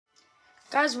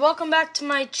Guys, welcome back to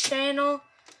my channel.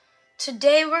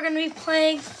 Today we're going to be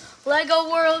playing Lego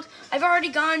World. I've already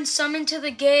gotten some into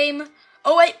the game.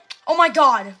 Oh wait, oh my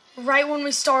god. Right when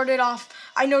we started off,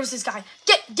 I noticed this guy.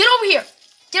 Get over here.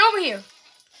 Get over here.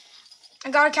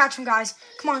 I gotta catch him, guys.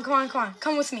 Come on.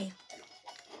 Come with me.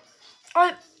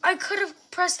 I could have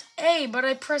pressed A, but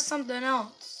I pressed something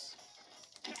else.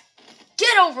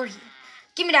 Get over here.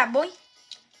 Give me that, boy.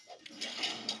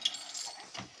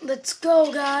 Let's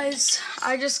go, guys.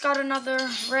 I just got another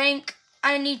rank.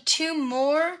 I need 2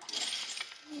 more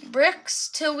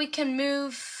bricks till we can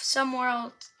move somewhere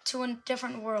else to a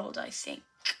different world, I think.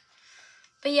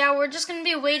 But yeah, we're just going to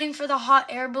be waiting for the hot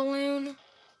air balloon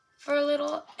for a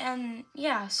little. And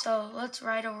yeah, so let's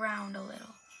ride around a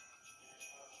little.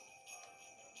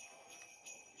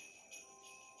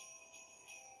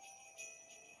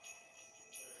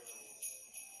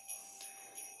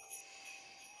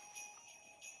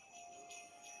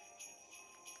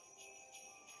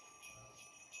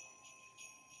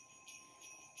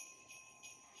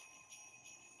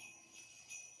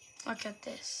 Look at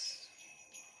this.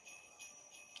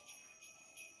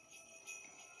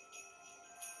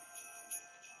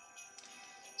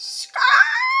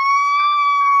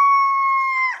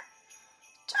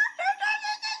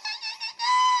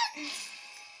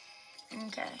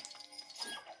 Okay.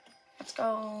 Let's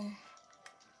go.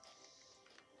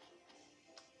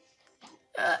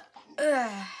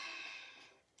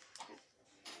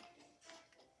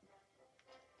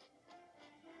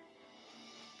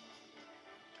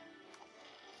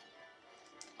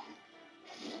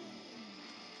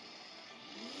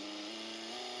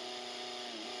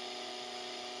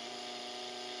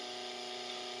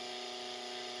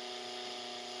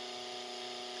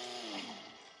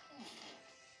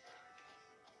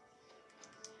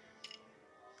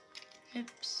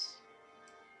 Oops.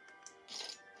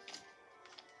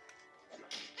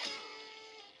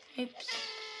 Oops.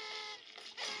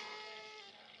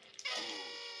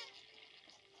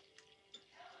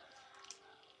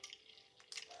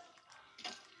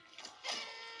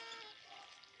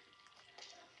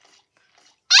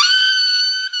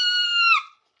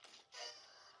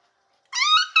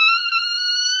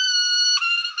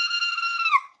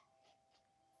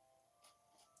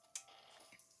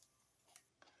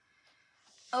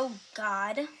 Oh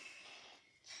God.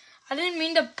 I didn't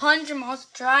mean to punch him. I was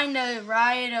trying to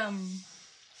ride him.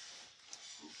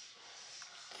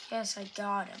 Yes, I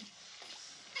got him.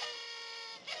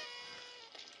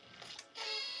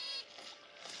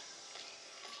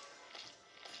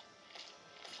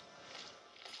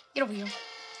 Get over here.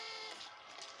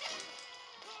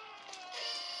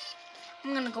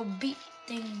 I'm gonna go beat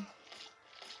thing.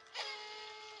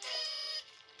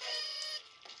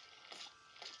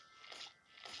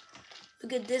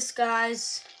 Look at this,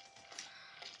 guys.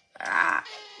 Ah.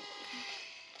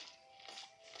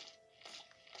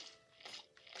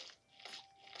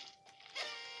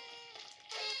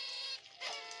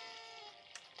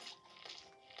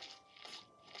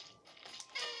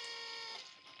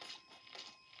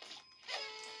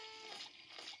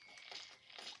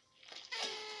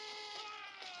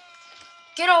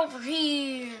 Get over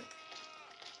here.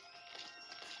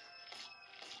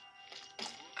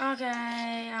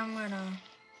 Okay, I'm gonna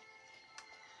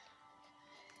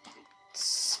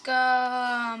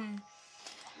scum.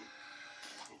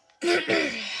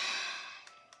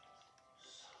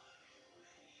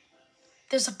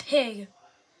 There's a pig.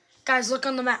 Guys, look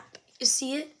on the map. You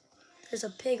see it? There's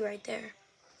a pig right there.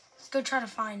 Let's go try to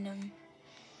find him.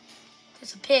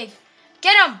 There's a pig.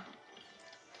 Get him!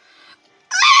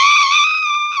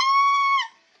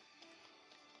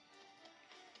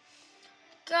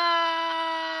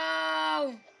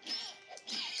 Go!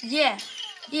 Yeah,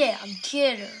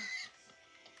 get her.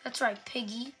 That's right,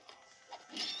 piggy.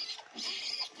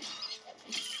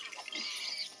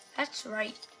 That's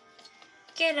right.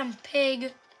 Get him,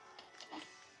 pig.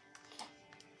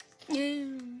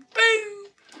 Boom,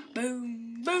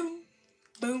 boom, boom,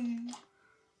 boom.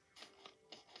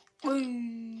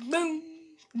 Boom, boom,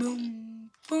 boom,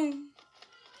 boom.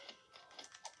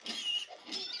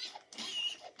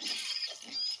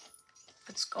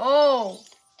 Let's go.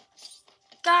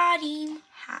 Got him.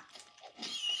 Ha.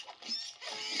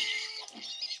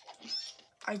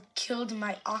 I killed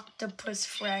my octopus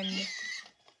friend.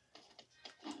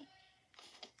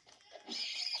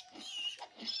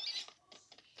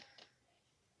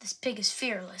 This pig is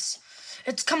fearless.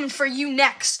 It's coming for you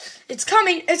next. It's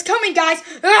coming, guys.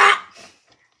 Ah!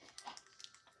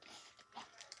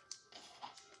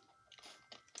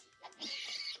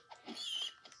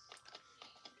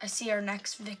 I see our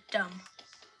next victim.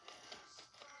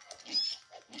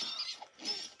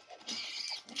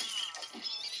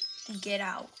 Get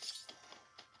out.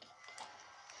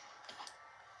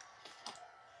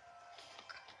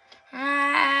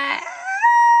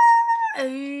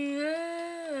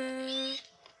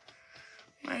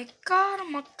 My God, oh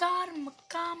my God, oh my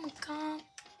God, oh my God.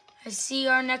 I see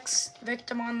our next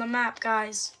victim on the map,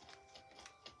 guys.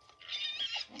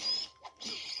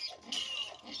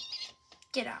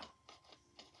 Get out.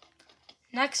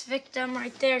 Next victim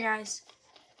right there, guys.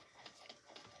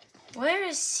 Where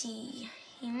is he?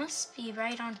 He must be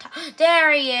right on top.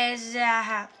 There he is.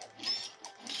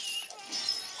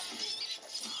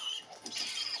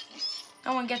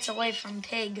 No one gets away from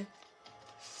Pig.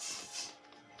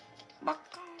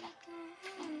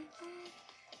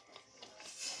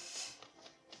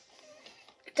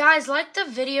 Guys, like the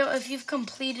video if you've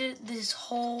completed this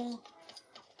whole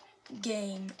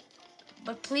game.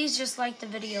 But please just like the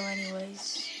video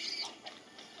anyways.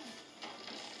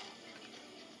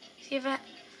 See if I...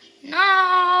 No!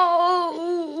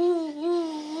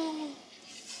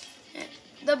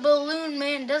 The balloon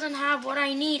man doesn't have what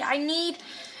I need. I need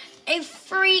a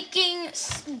freaking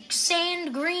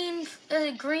green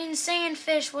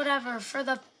sandfish, whatever, for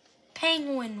the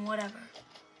penguin, whatever.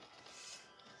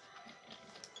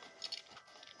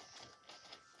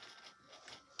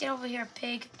 Get over here,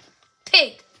 Pig.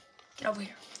 Pig! Get over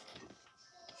here.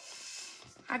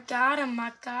 I got him,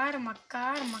 I got him, I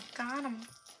got him, I got him.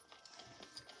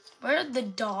 Where's the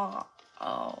dog?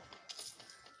 Oh.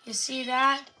 You see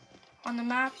that? On the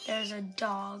map, there's a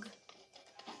dog.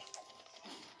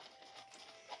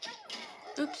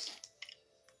 Oops.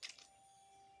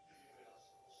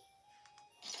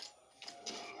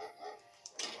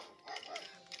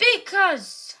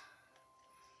 Because.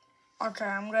 Okay,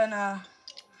 I'm gonna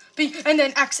be, and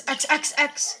then X.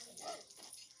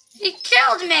 He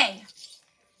killed me.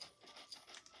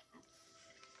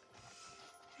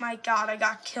 My God, I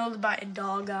got killed by a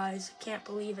dog, guys. I can't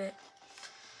believe it.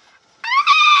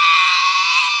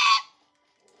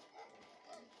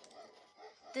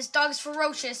 This dog's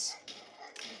ferocious.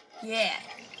 Yeah.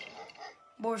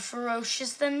 More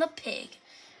ferocious than the pig.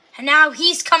 And now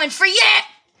he's coming for you.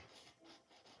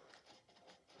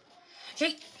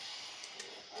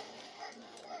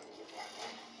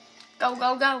 Go,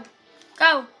 go, go.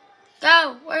 Go.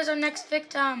 Go. Where's our next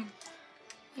victim?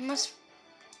 We must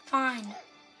find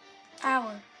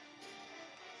our.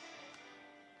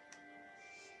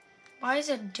 Why is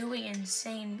it doing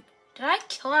insane? Did I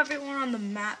kill everyone on the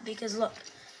map? Because look,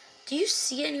 do you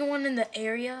see anyone in the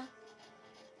area?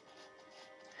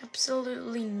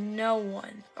 Absolutely no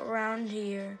one around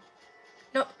here.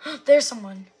 No, there's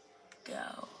someone.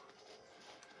 Go.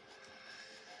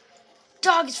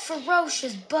 Dog is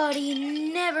ferocious, buddy.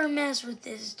 Never mess with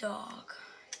this dog.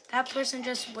 That person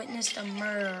just witnessed a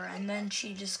murder and then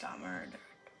she just got murdered.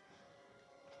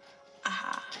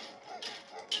 Aha.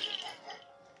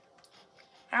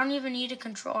 I don't even need a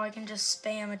control. I can just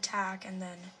spam attack and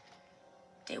then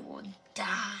they will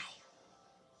die.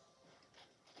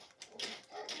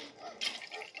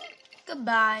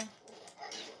 Goodbye.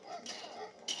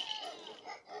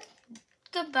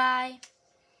 Goodbye.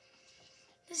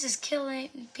 This is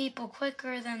killing people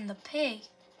quicker than the pig.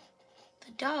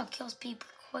 The dog kills people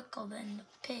quicker than the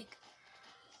pig.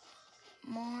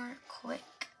 More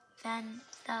quick than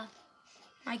the...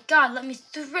 My God, let me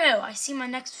through. I see my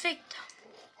next victim.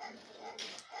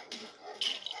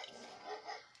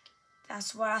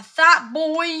 That's what I thought,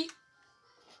 boy.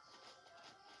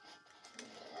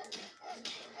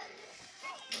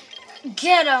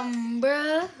 Get him,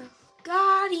 bruh.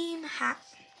 Got him.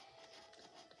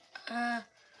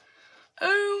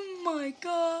 Oh my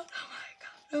God.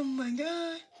 Oh my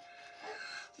God.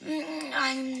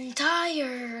 I'm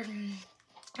tired.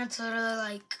 It's literally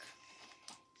like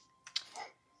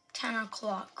 10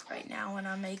 o'clock right now when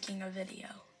I'm making a video.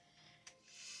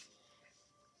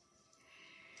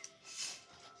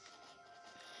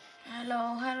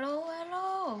 Hello, hello,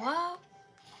 hello. Wow.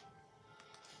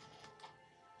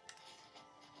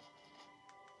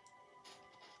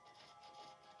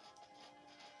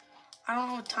 I don't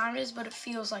know what time it is, but it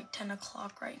feels like 10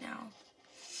 o'clock right now.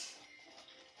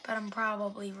 But I'm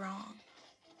probably wrong.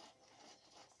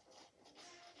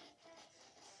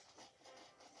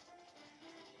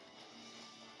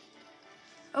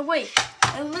 Oh wait,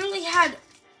 I literally had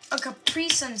a Capri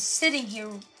Sun sitting here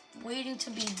waiting to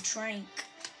be drank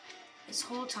this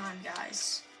whole time,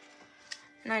 guys.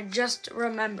 And I just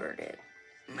remembered it.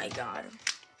 My God.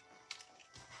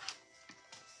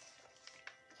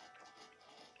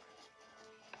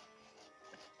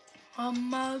 Oh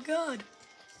my God.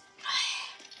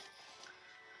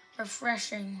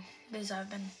 Refreshing because I've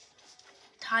been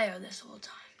tired this whole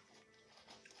time.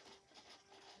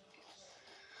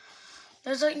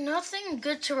 There's like nothing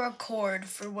good to record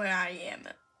for where I am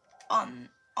on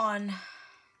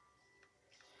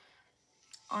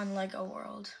Lego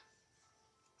World.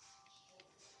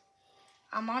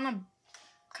 I'm on a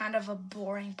kind of a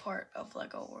boring part of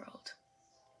Lego World.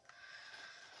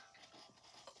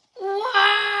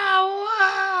 Wow,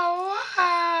 wow,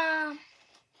 wow.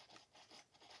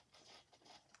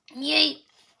 Yay.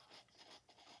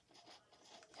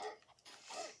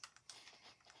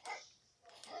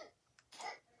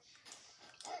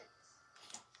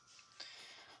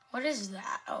 What is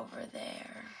that over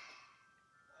there?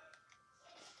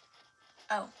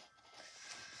 Oh.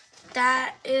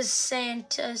 That is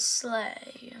Santa's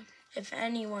sleigh, if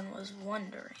anyone was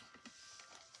wondering.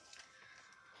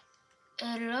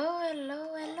 Hello,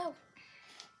 hello, hello.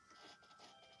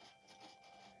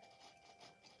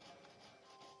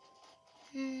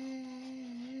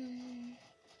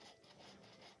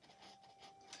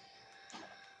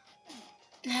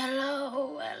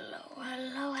 Hello, hello,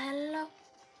 hello, hello.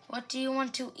 What do you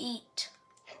want to eat?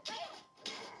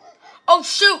 Oh,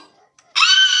 shoot!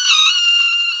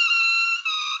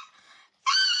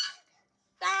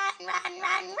 Run, run,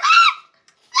 run, run!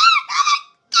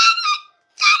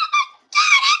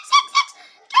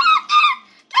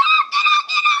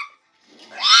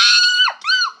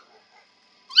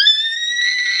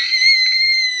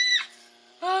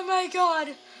 Oh my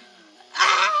God!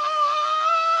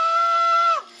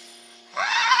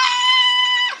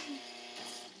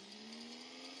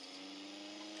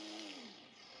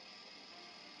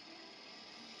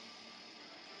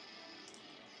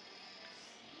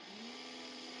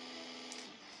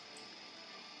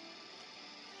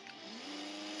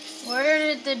 Where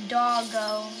did the dog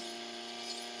go?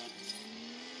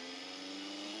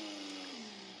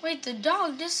 Wait, the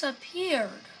dog disappeared.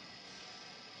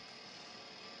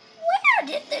 Where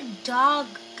did the dog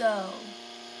go?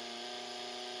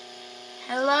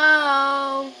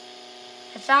 Hello?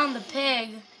 I found the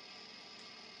pig.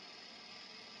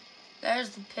 There's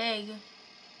the pig.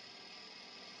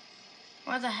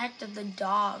 Where the heck did the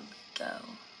dog go?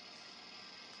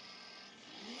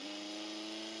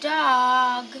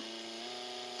 Dog.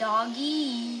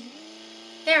 Doggy.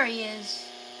 There he is.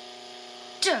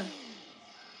 Duh.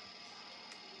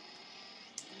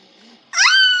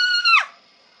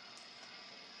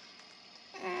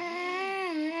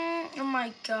 Oh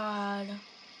my God.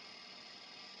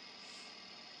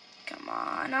 Come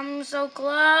on, I'm so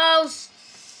close.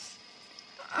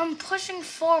 I'm pushing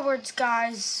forwards,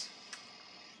 guys.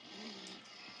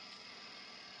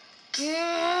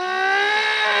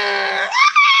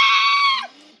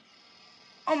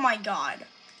 Oh my God.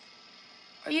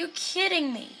 Are you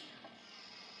kidding me?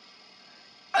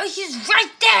 Oh, he's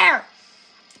right there.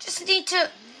 Just need to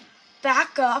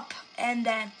back up and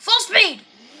then full speed.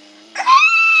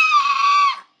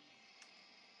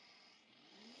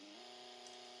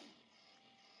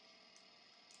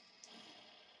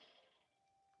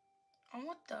 Oh,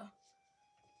 what the?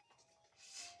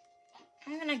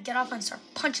 I'm gonna get up and start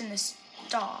punching this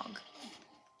dog.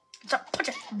 Start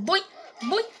punching. Boy,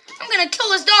 boy. I'm gonna kill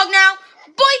this dog now.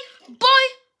 Boy, boy.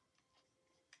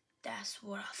 That's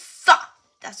what I thought.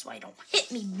 That's why you don't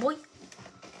hit me, boy.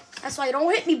 That's why you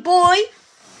don't hit me, boy.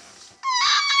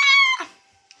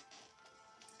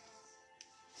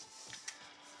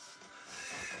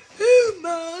 Oh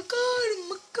my God, oh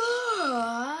my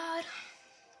God.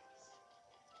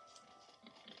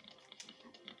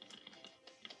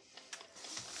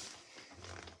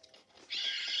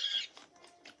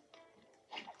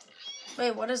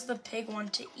 Wait, what does the pig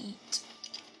want to eat?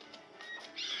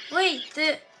 Wait,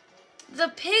 the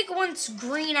pig wants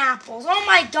green apples. Oh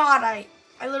my God, I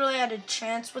literally had a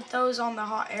chance with those on the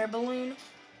hot air balloon.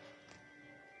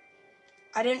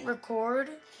 I didn't record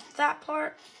that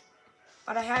part,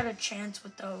 but I had a chance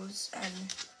with those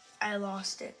and I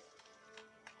lost it.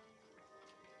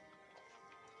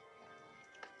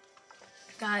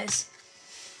 Guys,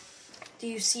 do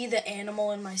you see the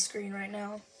animal in my screen right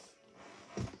now?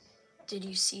 Did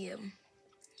you see him?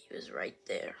 He was right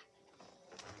there.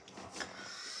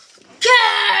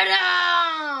 Get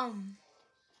him!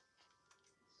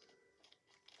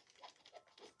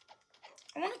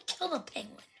 I want to kill the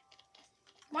penguin.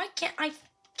 Why can't I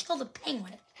kill the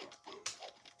penguin?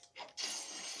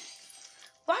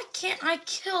 Why can't I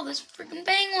kill this freaking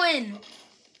penguin?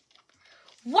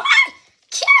 Why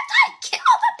can't I kill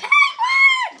the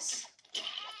penguins?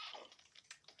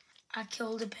 I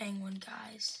killed a penguin,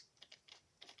 guys.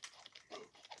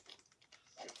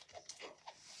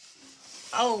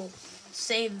 Oh,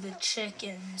 save the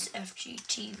chickens,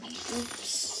 FGTV.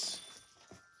 Oops.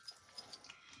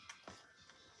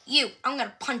 You, I'm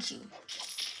gonna punch you.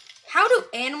 How do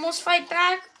animals fight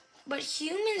back, but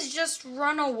humans just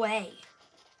run away?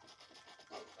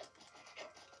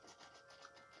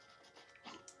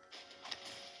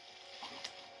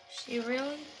 She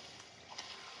really?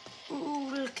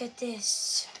 Ooh, look at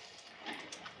this.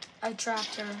 I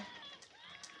trapped her.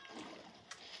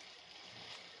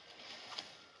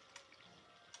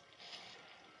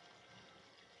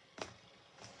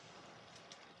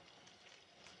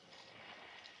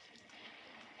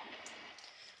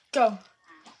 Go.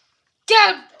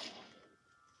 Get him!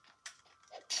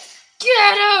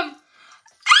 Get him!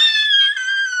 Ah!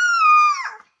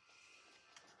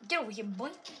 Get over here, boy.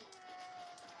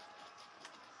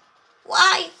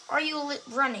 Why are you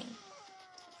running?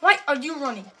 Why are you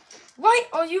running? Why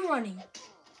are you running?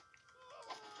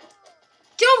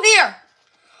 Get over here!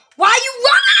 Why are you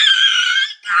running?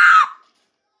 Ah!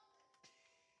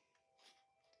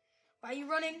 Why are you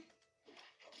running?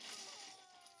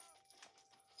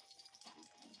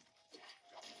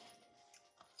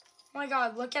 Oh my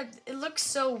god, look at it, looks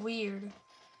so weird.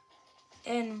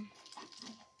 And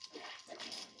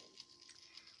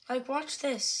like, watch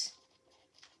this.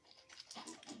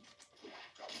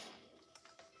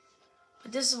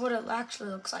 But this is what it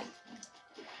actually looks like.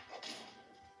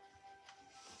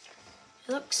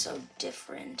 It looks so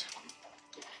different.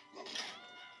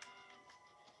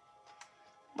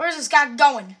 Where's this guy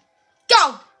going?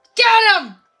 Go! Get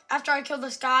him! After I kill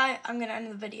this guy, I'm gonna end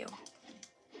the video.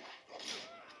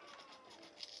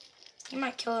 He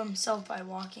might kill himself by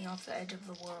walking off the edge of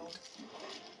the world.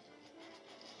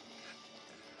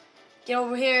 Get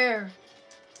over here.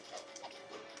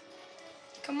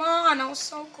 Come on, I was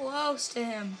so close to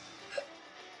him.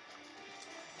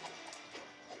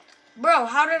 Bro,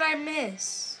 how did I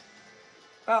miss?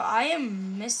 Bro, I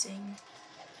am missing.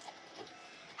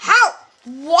 How?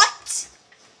 What?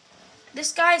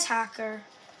 This guy's hacker,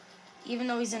 even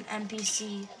though he's an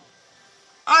NPC.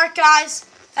 Alright, guys.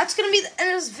 That's going to be the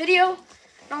end of this video.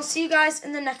 And I'll see you guys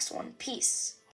in the next one. Peace.